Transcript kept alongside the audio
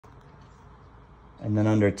And then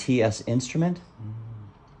under TS instrument,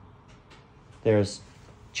 there's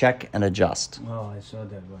check and adjust. Oh, I saw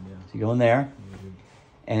that one, yeah. So you go in there,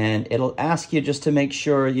 and it'll ask you just to make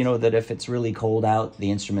sure, you know, that if it's really cold out,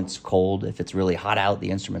 the instrument's cold. If it's really hot out,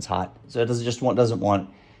 the instrument's hot. So it doesn't want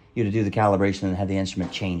you to do the calibration and have the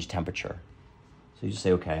instrument change temperature. So you just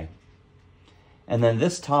say, okay. And then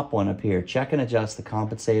this top one up here, check and adjust the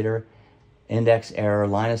compensator, index error,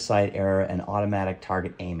 line of sight error, and automatic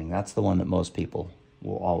target aiming. That's the one that most people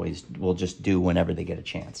will just do whenever they get a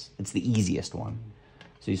chance. It's the easiest one.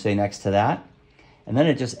 So you say next to that, and then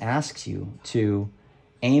it just asks you to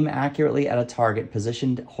aim accurately at a target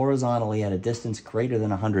positioned horizontally at a distance greater than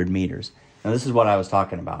 100 meters. Now this is what I was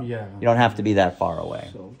talking about. Yeah. You don't have to be that far away.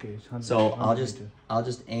 So, okay, it's 100, So 100 I'll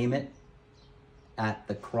just aim it at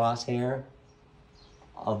the crosshair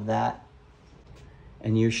of that,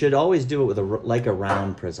 and you should always do it with like a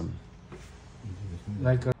round prism.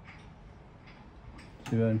 Like a...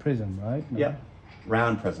 So you're in prison, right? No? Yep.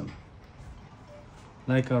 Round prism.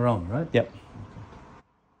 Like a round, right? Yep.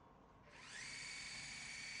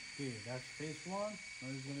 Okay, that's phase 1. Now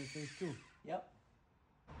it's going to phase 2. Yep.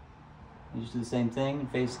 You just do the same thing in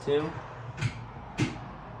phase 2.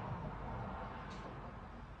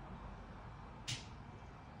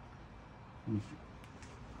 You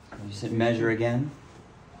just hit measure again.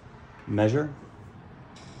 Measure.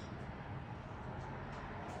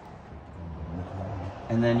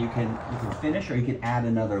 And then you can finish, or you can add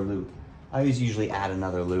another loop. I always usually add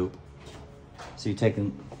another loop. So you take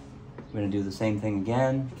we're gonna do the same thing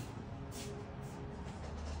again.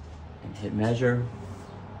 And hit measure.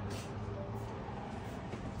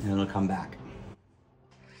 And it'll come back.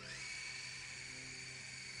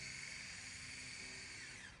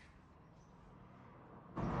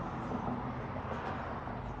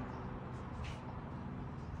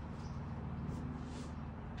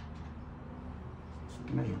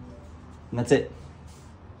 Measure. And that's it.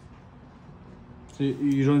 So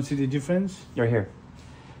you don't see the difference? Right here.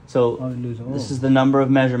 So this is the number of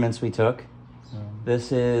measurements we took.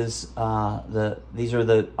 This is these are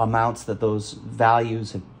the amounts that those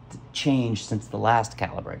values have changed since the last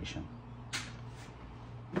calibration.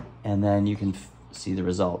 And then you can see the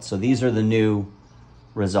results. So these are the new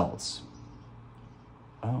results.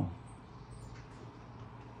 Oh.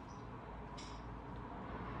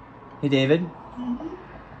 Hey, David. Mm-hmm.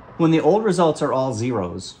 When the old results are all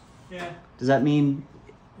zeros, yeah, does that mean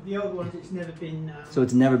the old ones it's never been? So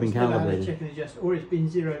it's never been never had a calibrated. check and adjust, or it's been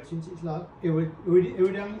zeroed since it's like it would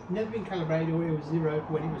only never been calibrated, or it was zeroed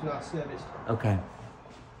when it was last serviced. Okay.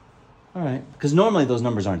 All right. Because normally those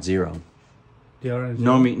numbers aren't zero. They are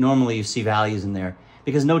zero. Normally you see values in there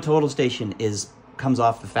because no total station comes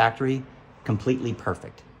off the factory completely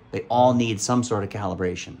perfect. They all need some sort of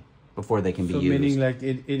calibration before they can be So used. meaning like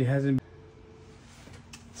it hasn't.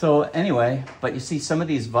 So anyway, but you see some of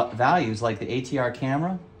these values like the ATR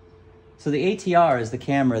camera. So the ATR is the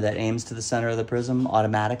camera that aims to the center of the prism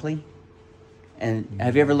automatically. And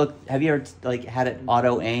have you ever like had it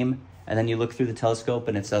auto aim and then you look through the telescope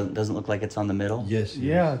and it doesn't look like it's on the middle? Yes.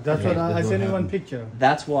 Yeah, that's what I sent you one picture.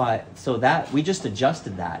 That's why, so that, we just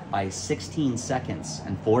adjusted that by 16 seconds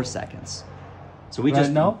and 4 seconds. So we Right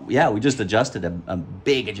just, now? yeah, we just adjusted a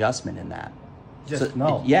big adjustment in that. Just so,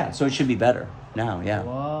 now? Yeah, so it should be better now, yeah.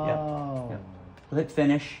 Wow. Yep. Hit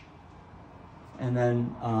finish. And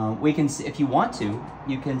then we can, if you want to,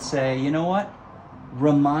 you can say, you know what?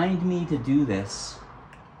 Remind me to do this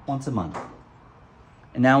once a month.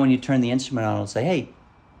 And now when you turn the instrument on, it'll say, hey,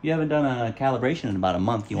 you haven't done a calibration in about a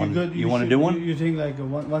month. You want to do one? You think like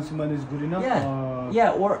once a month is good enough? Yeah. Or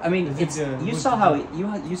Yeah, or I mean, it's you saw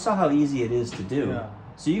how easy it is to do. Yeah.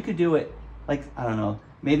 So you could do it like, I don't know,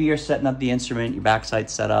 maybe you're setting up the instrument, your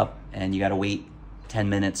backside's set up, and you got to wait 10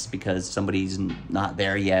 minutes because somebody's not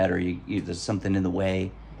there yet, or there's something in the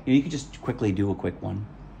way. You could just quickly do a quick one.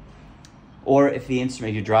 Or if the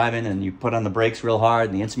instrument, you're driving and you put on the brakes real hard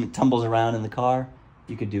and the instrument tumbles around in the car,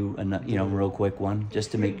 you could do a real quick one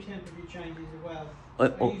just to make. Temperature changes as well.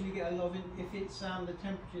 Oh. I usually get a lot of if it's the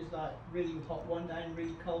temperature's like really hot one day and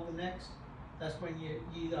really cold the next. That's when you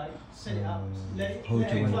like set it up, let it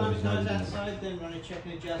climatize outside, then run a check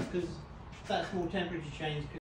and adjust because that's more temperature change.